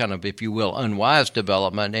of kind of, if you will, unwise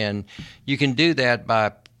development. And you can do that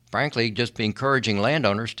by frankly, just encouraging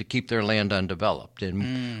landowners to keep their land undeveloped.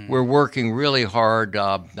 And we're working really hard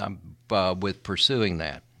with pursuing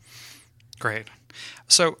that. Great.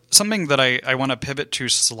 So something that I want to pivot to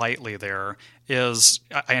slightly there is,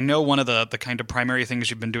 I know one of the kind of primary things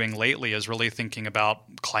you've been doing lately is really thinking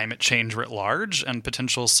about climate change writ large and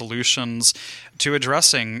potential solutions to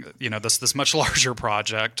addressing, this much larger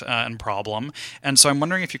project and problem. And so I'm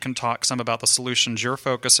wondering if you can talk some about the solutions you're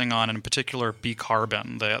focusing on, and in particular B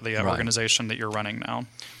Carbon, the organization that you're running now.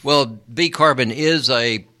 Well, B Carbon is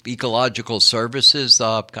a ecological services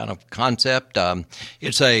kind of concept.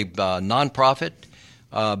 It's a nonprofit.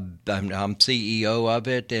 I'm CEO of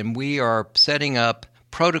it, and we are setting up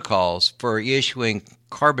protocols for issuing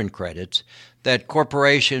carbon credits that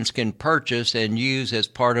corporations can purchase and use as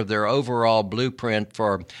part of their overall blueprint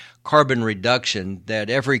for carbon reduction that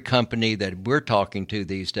every company that we're talking to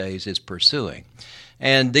these days is pursuing.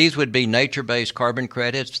 And these would be nature-based carbon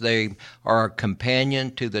credits. They are a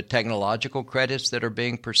companion to the technological credits that are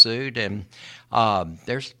being pursued. And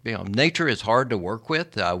nature is hard to work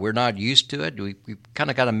with. We're not used to it. We kind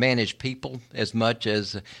of got to manage people as much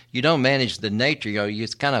as you don't manage the nature.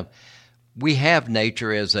 It's kind of, we have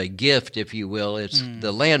nature as a gift, if you will. It's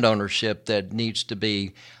the land ownership that needs to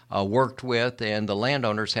be worked with, and the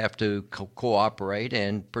landowners have to cooperate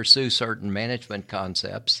and pursue certain management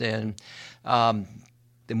concepts. And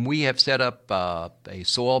then we have set up a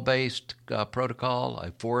soil-based protocol,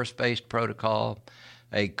 a forest-based protocol,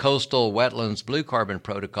 a coastal wetlands blue carbon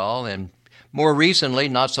protocol, and more recently,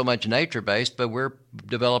 not so much nature-based, but we're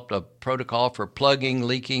developed a protocol for plugging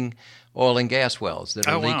leaking oil and gas wells that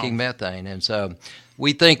are leaking methane. And so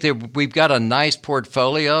we think that we've got a nice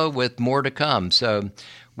portfolio with more to come. So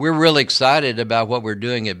we're really excited about what we're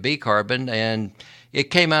doing at B Carbon, and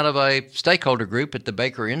it came out of a stakeholder group at the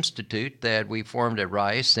Baker Institute that we formed at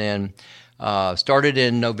Rice, and started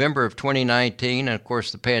in November of 2019, and of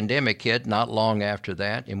course the pandemic hit not long after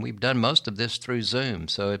that, and we've done most of this through Zoom.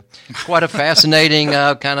 So it's quite a fascinating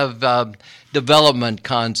kind of development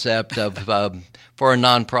concept for a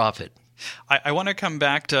nonprofit. I want to come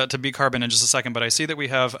back to B Carbon in just a second, but I see that we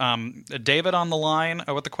have David on the line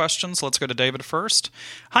with the question, so let's go to David first.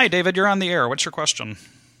 Hi, David, you're on the air. What's your question?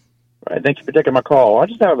 All right, thank you for taking my call. I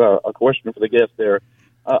just have a question for the guest there.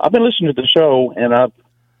 I've been listening to the show, and I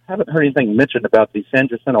haven't heard anything mentioned about the San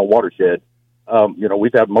Jacinto watershed.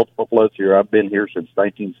 We've had multiple floods here. I've been here since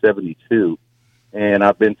 1972, and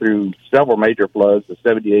I've been through several major floods, the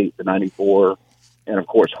 78, the 94, and, of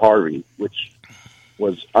course, Harvey, which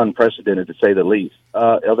was unprecedented to say the least.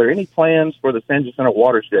 Are there any plans for the San Jacinto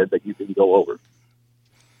watershed that you can go over?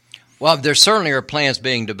 Well, there certainly are plans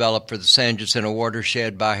being developed for the San Jacinto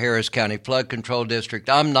watershed by Harris County Flood Control District.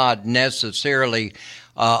 I'm not necessarily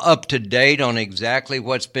up to date on exactly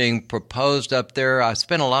what's being proposed up there. I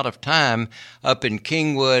spent a lot of time up in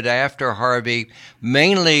Kingwood after Harvey,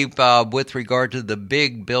 mainly with regard to the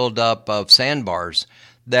big buildup of sandbars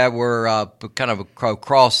that were kind of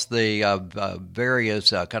across the various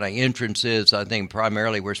kind of entrances. I think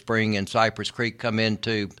primarily where Spring and Cypress Creek come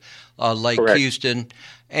into Lake Correct. Houston.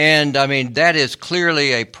 And, I mean, that is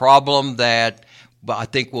clearly a problem that I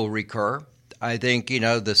think will recur. I think, the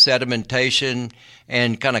sedimentation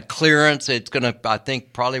and kind of clearance, it's going to, I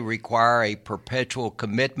think, probably require a perpetual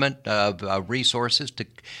commitment of resources to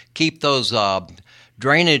keep those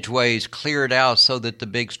drainage ways cleared out so that the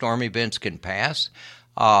big storm events can pass.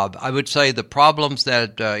 I would say the problems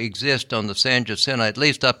that exist on the San Jacinto, at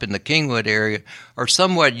least up in the Kingwood area, are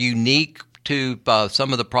somewhat unique to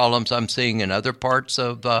some of the problems I'm seeing in other parts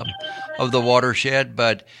of the watershed,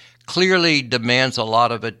 but clearly demands a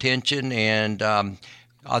lot of attention. And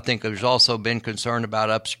I think there's also been concern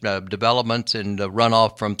about developments and the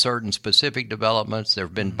runoff from certain specific developments. There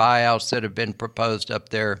have been buyouts that have been proposed up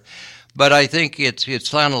there. But I think it's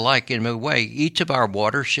kind of like, in a way, each of our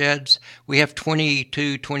watersheds, we have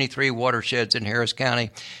 22, 23 watersheds in Harris County,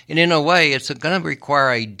 and in a way, it's going to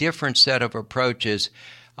require a different set of approaches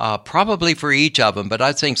probably for each of them, but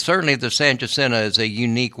I think certainly the San Jacinto is a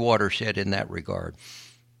unique watershed in that regard.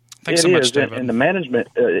 Thanks so much, David. And the management,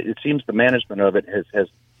 it seems the management of it has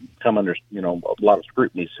come under a lot of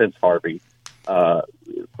scrutiny since Harvey,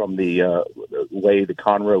 from the way the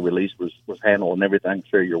Conroe release was handled and everything. I'm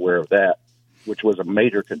sure you're aware of that, which was a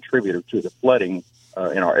major contributor to the flooding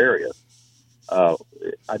in our area.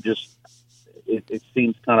 It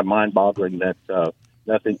seems kind of mind-boggling that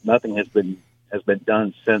nothing has been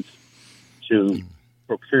done since to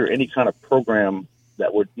procure any kind of program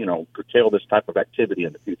that would, curtail this type of activity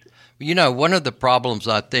in the future. One of the problems,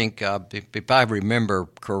 I think, if I remember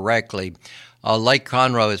correctly, Lake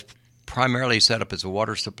Conroe is primarily set up as a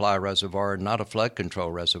water supply reservoir, not a flood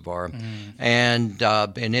control reservoir, and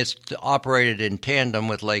it's operated in tandem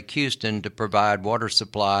with Lake Houston to provide water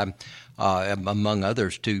supply, among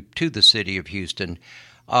others, to the city of Houston.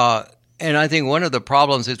 And I think one of the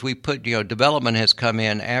problems is development has come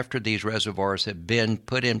in after these reservoirs have been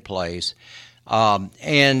put in place,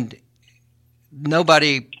 and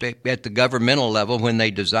nobody at the governmental level, when they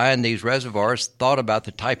designed these reservoirs, thought about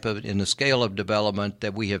the type of and the scale of development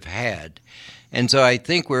that we have had. And so I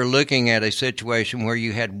think we're looking at a situation where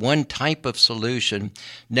you had one type of solution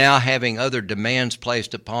now having other demands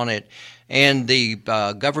placed upon it, and the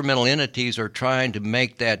governmental entities are trying to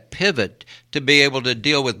make that pivot to be able to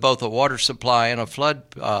deal with both a water supply and a flood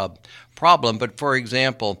problem. But, for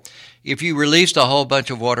example, if you released a whole bunch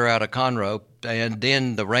of water out of Conroe and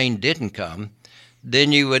then the rain didn't come,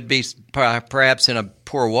 then you would be perhaps in a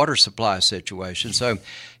poor water supply situation. So,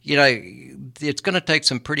 it's going to take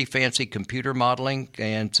some pretty fancy computer modeling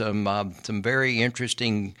and some very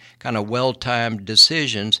interesting kind of well-timed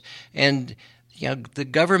decisions. And, the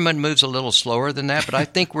government moves a little slower than that, but I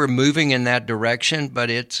think we're moving in that direction. But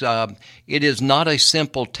it is not a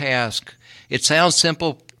simple task. It sounds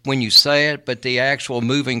simple when you say it, but the actual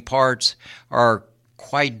moving parts are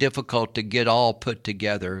quite difficult to get all put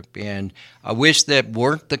together. And I wish that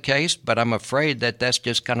weren't the case, but I'm afraid that that's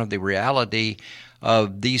just kind of the reality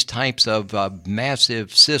of these types of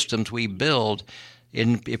massive systems we build.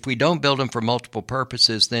 And if we don't build them for multiple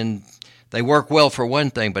purposes, then they work well for one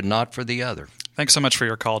thing, but not for the other. Thanks so much for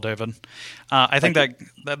your call, David. I think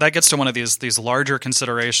that gets to one of these larger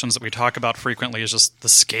considerations that we talk about frequently is just the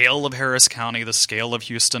scale of Harris County, the scale of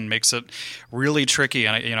Houston makes it really tricky.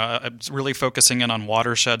 And, really focusing in on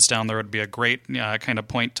watersheds down there would be a great kind of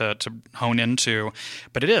point to hone into.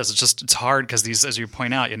 But it's hard because these, as you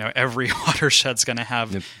point out, every watershed's going to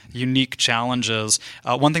have unique challenges.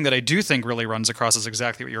 One thing that I do think really runs across is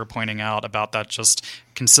exactly what you were pointing out about that just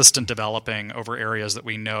consistent developing over areas that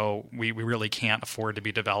we know we really can't afford to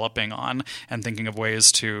be developing on, and thinking of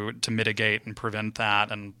ways to mitigate and prevent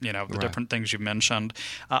that, and the different things you mentioned.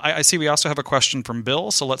 I see we also have a question from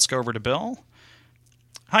Bill, so let's go over to Bill.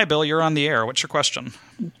 Hi, Bill. You're on the air. What's your question?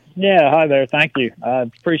 Yeah, hi there. Thank you. I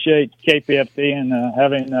appreciate KPFT and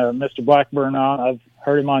having Mr. Blackburn on. I've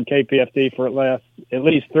heard him on KPFT for at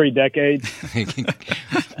least 3 decades.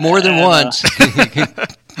 More than once.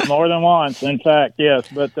 More than once, in fact, yes.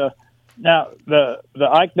 But now the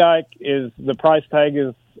Ike Dike the price tag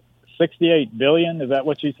is $68 billion. Is that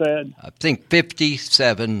what you said? I think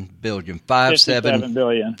 $57 billion. $57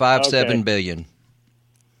 billion. $57 billion.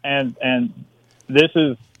 And this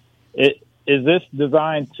is it. Is this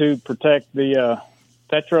designed to protect the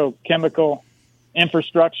petrochemical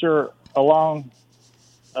infrastructure along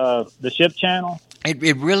the ship channel?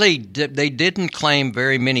 It really they didn't claim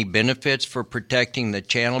very many benefits for protecting the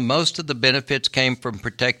channel. Most of the benefits came from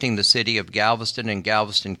protecting the city of Galveston and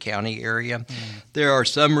Galveston County area. There are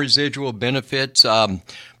some residual benefits,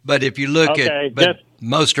 but if you look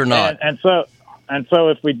most are not. And so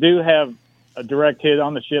if we do have a direct hit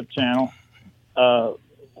on the ship channel,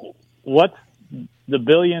 what's the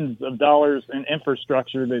billions of dollars in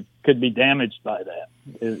infrastructure that could be damaged by that?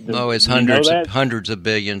 It's hundreds of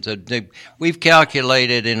billions. We've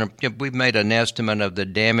calculated we've made an estimate of the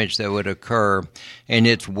damage that would occur, and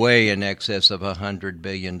it's way in excess of $100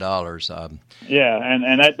 billion. Yeah,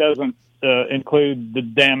 and that doesn't include the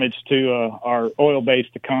damage to our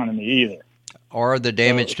oil-based economy either. Or the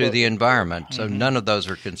damage to the environment. So none of those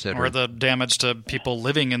are considered. Or the damage to people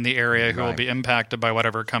living in the area who will be impacted by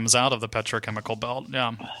whatever comes out of the petrochemical belt.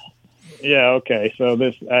 Yeah. Yeah, okay. So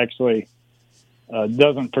this actually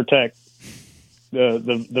doesn't protect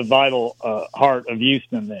the vital heart of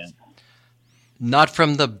Houston then. Not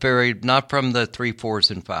from the 3,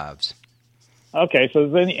 4s, and 5s. Okay, so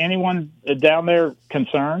is anyone down there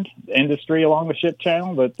concerned, industry along the ship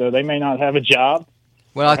channel, that they may not have a job?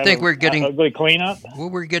 Well, I think we're getting ugly cleanup. Well,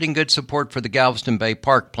 we're getting good support for the Galveston Bay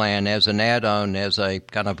Park Plan as an add-on, as a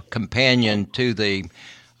kind of companion to the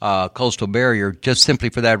coastal barrier, just simply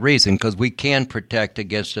for that reason, because we can protect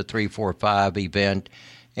against a 3, 4, 5 event,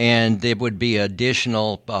 and there would be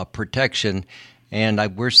additional protection.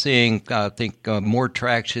 And we're seeing, I think, more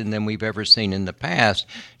traction than we've ever seen in the past,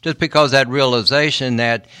 just because that realization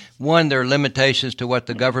that, one, there are limitations to what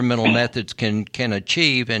the governmental methods can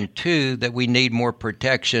achieve, and two, that we need more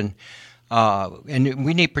protection, and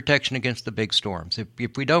we need protection against the big storms.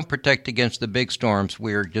 If we don't protect against the big storms,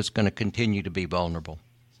 we're just going to continue to be vulnerable.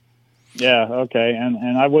 Yeah, okay.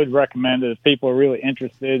 And I would recommend that if people are really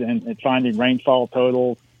interested in finding rainfall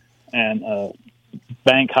totals and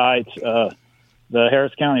bank heights, the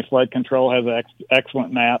Harris County Flood Control has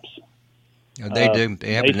excellent maps. They do.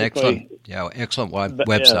 They have an excellent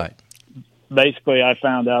website. Basically, I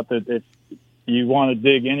found out that if you want to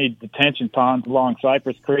dig any detention ponds along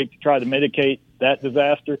Cypress Creek to try to mitigate that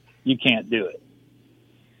disaster, you can't do it.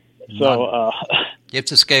 So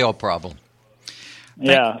it's a scale problem.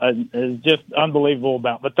 Yeah, it's just unbelievable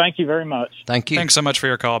but thank you very much. Thank you. Thanks so much for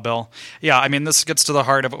your call, Bill. Yeah, I mean, this gets to the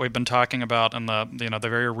heart of what we've been talking about and the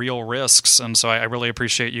very real risks, and so I really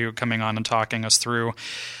appreciate you coming on and talking us through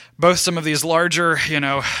both some of these larger,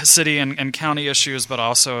 city and county issues, but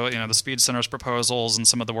also, the Speed Center's proposals and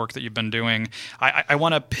some of the work that you've been doing. I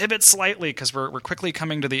want to pivot slightly because we're quickly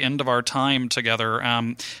coming to the end of our time together.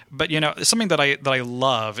 But something that I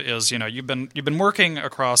love is, you've been working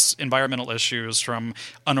across environmental issues from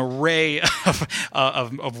an array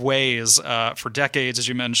of ways for decades, as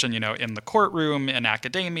you mentioned, in the courtroom, in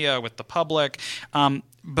academia, with the public.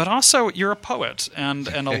 But also, you're a poet, and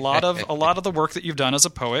a lot of the work that you've done as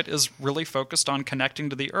a poet is really focused on connecting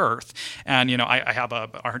to the earth. And I have a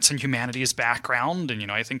arts and humanities background,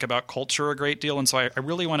 and I think about culture a great deal. And so I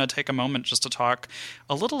really want to take a moment just to talk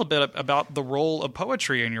a little bit about the role of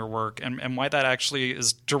poetry in your work and why that actually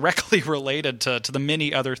is directly related to the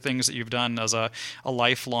many other things that you've done as a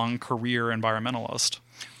lifelong career environmentalist.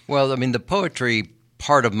 Well, I mean, the poetry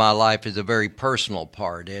part of my life is a very personal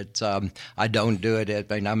part. It's I don't do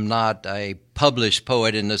it. I'm not a published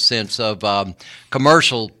poet in the sense of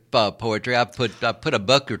commercial poetry. I put a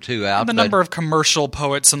book or two out. The number of commercial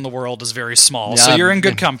poets in the world is very small, so you're in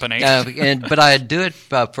good company. But I do it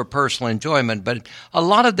for personal enjoyment. But a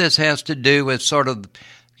lot of this has to do with sort of,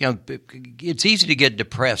 it's easy to get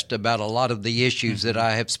depressed about a lot of the issues that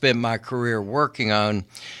I have spent my career working on.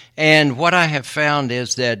 And what I have found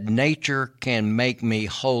is that nature can make me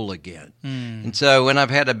whole again. And so when I've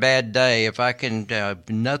had a bad day, if I can,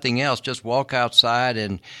 nothing else, just walk outside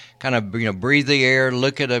and kind of, breathe the air,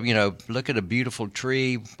 look at a beautiful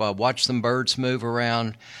tree, watch some birds move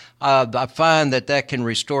around. I find that can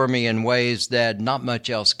restore me in ways that not much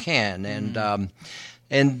else can.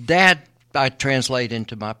 And that I translate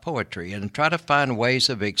into my poetry and try to find ways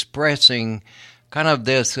of expressing kind of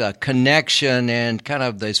this connection and kind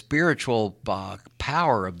of the spiritual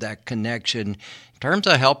power of that connection in terms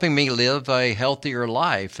of helping me live a healthier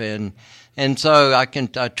life. And so I can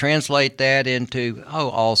translate that into,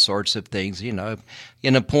 all sorts of things.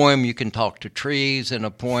 In a poem, you can talk to trees. In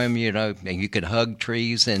a poem, you could hug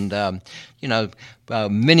trees. And,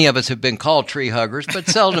 many of us have been called tree huggers, but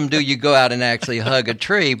seldom do you go out and actually hug a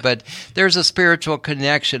tree. But there's a spiritual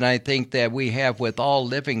connection, I think, that we have with all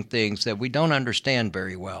living things that we don't understand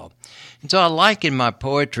very well. And so I like in my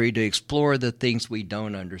poetry to explore the things we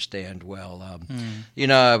don't understand well.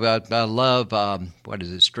 I love,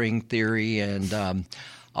 string theory and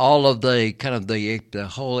all of the kind of the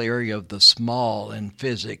whole area of the small in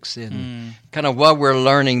physics and kind of what we're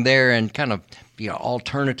learning there and kind of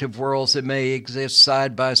alternative worlds that may exist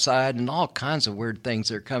side by side and all kinds of weird things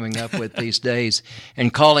they're coming up with these days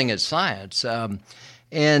and calling it science.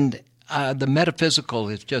 And the metaphysical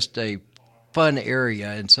is just a fun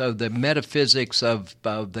area, and so the metaphysics of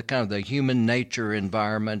the kind of the human nature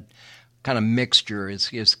environment kind of mixture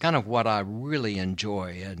is kind of what I really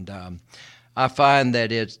enjoy, and I find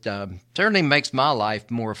that it certainly makes my life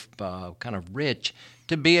more kind of rich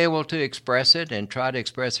to be able to express it and try to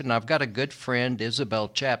express it. And I've got a good friend, Isabel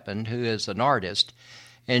Chapman, who is an artist,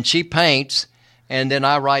 and she paints. And then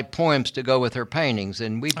I write poems to go with her paintings.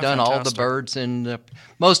 And we've done fantastic. all the birds and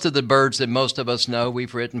most of the birds that most of us know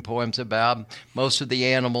we've written poems about. Most of the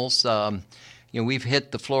animals, we've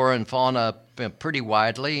hit the flora and fauna pretty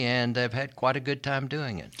widely and have had quite a good time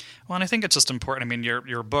doing it. Well, and I think it's just important. I mean,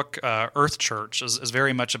 your book, Earth Church, is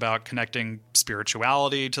very much about connecting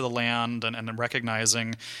spirituality to the land and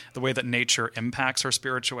recognizing the way that nature impacts our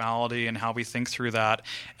spirituality and how we think through that.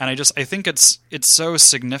 And I think it's so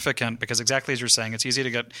significant because exactly as you're saying, it's easy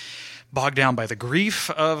to get bogged down by the grief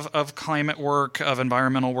of climate work, of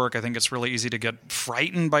environmental work. I think it's really easy to get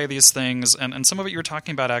frightened by these things. And some of it you were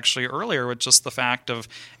talking about actually earlier with just the fact of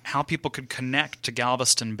how people could connect to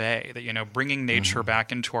Galveston Bay, that, bringing nature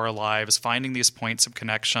back into our lives, finding these points of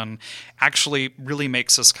connection actually really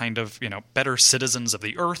makes us kind of, better citizens of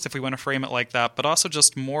the earth, if we want to frame it like that, but also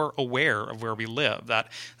just more aware of where we live. That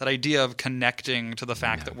idea of connecting to the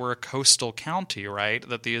fact that we're a coastal county, right?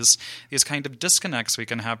 That these kind of disconnects we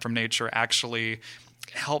can have from nature actually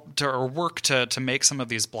help to or work to make some of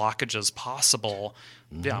these blockages possible.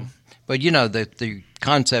 Mm-hmm. Yeah. But the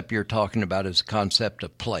concept you're talking about is a concept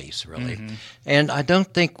of place, really. Mm-hmm. And I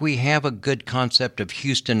don't think we have a good concept of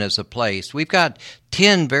Houston as a place. We've got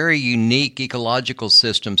 10 very unique ecological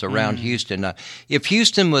systems around Houston. If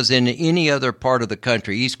Houston was in any other part of the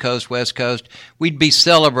country, East Coast, West Coast, we'd be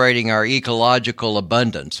celebrating our ecological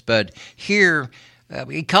abundance. But here,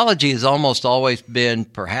 ecology has almost always been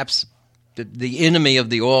perhaps the enemy of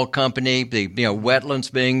the oil company, the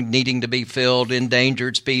wetlands needing to be filled,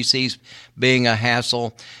 endangered species being a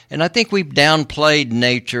hassle. And I think we've downplayed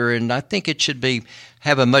nature, and I think it should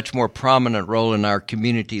have a much more prominent role in our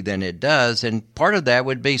community than it does. And part of that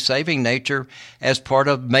would be saving nature as part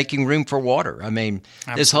of making room for water. I mean,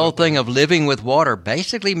 Absolutely. This whole thing of living with water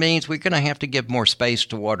basically means we're going to have to give more space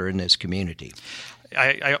to water in this community.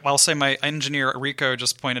 I'll say my engineer, Rico,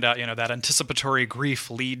 just pointed out, that anticipatory grief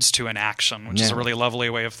leads to an action, which is a really lovely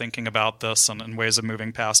way of thinking about this and ways of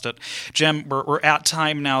moving past it. Jim, we're at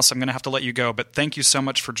time now, so I'm going to have to let you go, but thank you so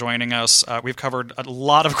much for joining us. We've covered a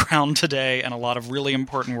lot of ground today and a lot of really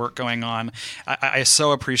important work going on. I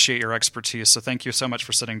so appreciate your expertise, so thank you so much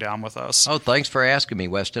for sitting down with us. Oh, thanks for asking me,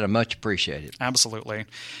 Weston. I much appreciate it. Absolutely.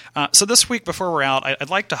 So this week, before we're out, I'd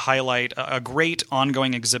like to highlight a great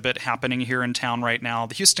ongoing exhibit happening here in town right right now.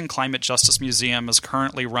 The Houston Climate Justice Museum is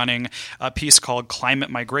currently running a piece called Climate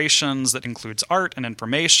Migrations that includes art and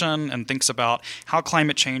information and thinks about how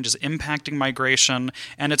climate change is impacting migration.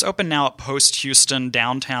 And it's open now at Post Houston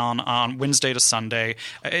downtown on Wednesday to Sunday.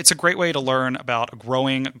 It's a great way to learn about a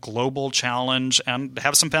growing global challenge and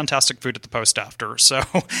have some fantastic food at the Post after. So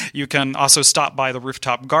you can also stop by the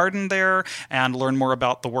rooftop garden there and learn more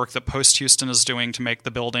about the work that Post Houston is doing to make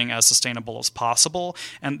the building as sustainable as possible.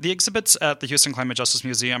 And the exhibits at the Houston Climate Justice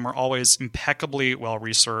Museum are always impeccably well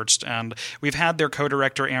researched. And we've had their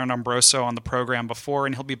co-director, Aaron Ambroso, on the program before,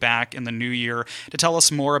 and he'll be back in the new year to tell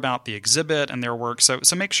us more about the exhibit and their work. So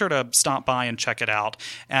make sure to stop by and check it out.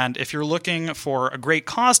 And if you're looking for a great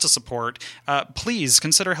cause to support, please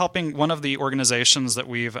consider helping one of the organizations that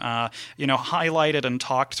we've highlighted and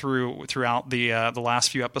talked throughout the last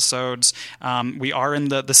few episodes. We are in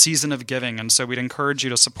the season of giving, and so we'd encourage you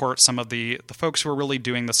to support some of the folks who are really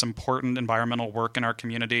doing this important environmental work in our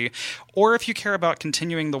community. Or if you care about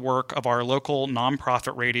continuing the work of our local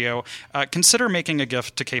nonprofit radio, consider making a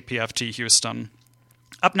gift to KPFT Houston.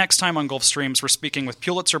 Up next time on Gulf Streams, we're speaking with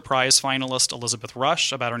Pulitzer Prize finalist Elizabeth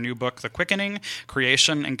Rush about her new book, The Quickening,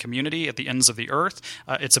 Creation and Community at the Ends of the Earth.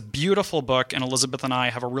 It's a beautiful book, and Elizabeth and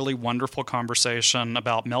I have a really wonderful conversation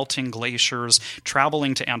about melting glaciers,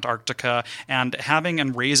 traveling to Antarctica, and having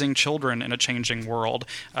and raising children in a changing world.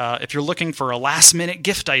 If you're looking for a last-minute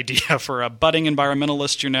gift idea for a budding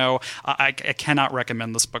environmentalist, I cannot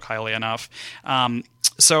recommend this book highly enough.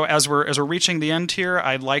 So as we're reaching the end here,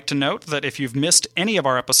 I'd like to note that if you've missed any of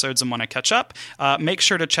our episodes and want to catch up, make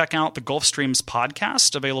sure to check out the Gulf Streams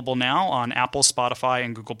podcast, available now on Apple, Spotify,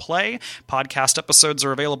 and Google Play. Podcast episodes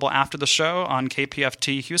are available after the show on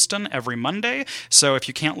KPFT Houston every Monday. So if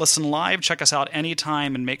you can't listen live, check us out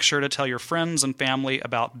anytime, and make sure to tell your friends and family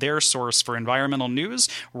about their source for environmental news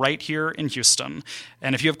right here in Houston.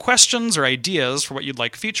 And if you have questions or ideas for what you'd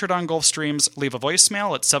like featured on Gulf Streams, leave a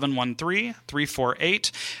voicemail at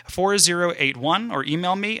 713-348-4081 or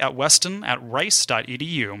email me at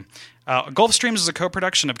weston@rice.edu. Gulf Streams is a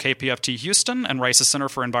co-production of KPFT Houston and Rice's Center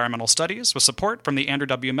for Environmental Studies with support from the Andrew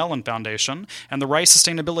W. Mellon Foundation and the Rice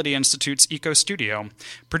Sustainability Institute's Eco Studio.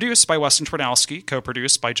 Produced by Weston Twardowski,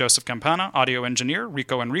 co-produced by Joseph Campana, audio engineer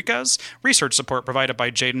Rico Enriquez, research support provided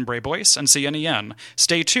by Jaden Bray-Boyce and CNEN.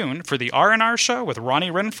 Stay tuned for the R&R Show with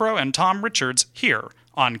Ronnie Renfro and Tom Richards here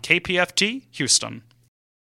on KPFT Houston.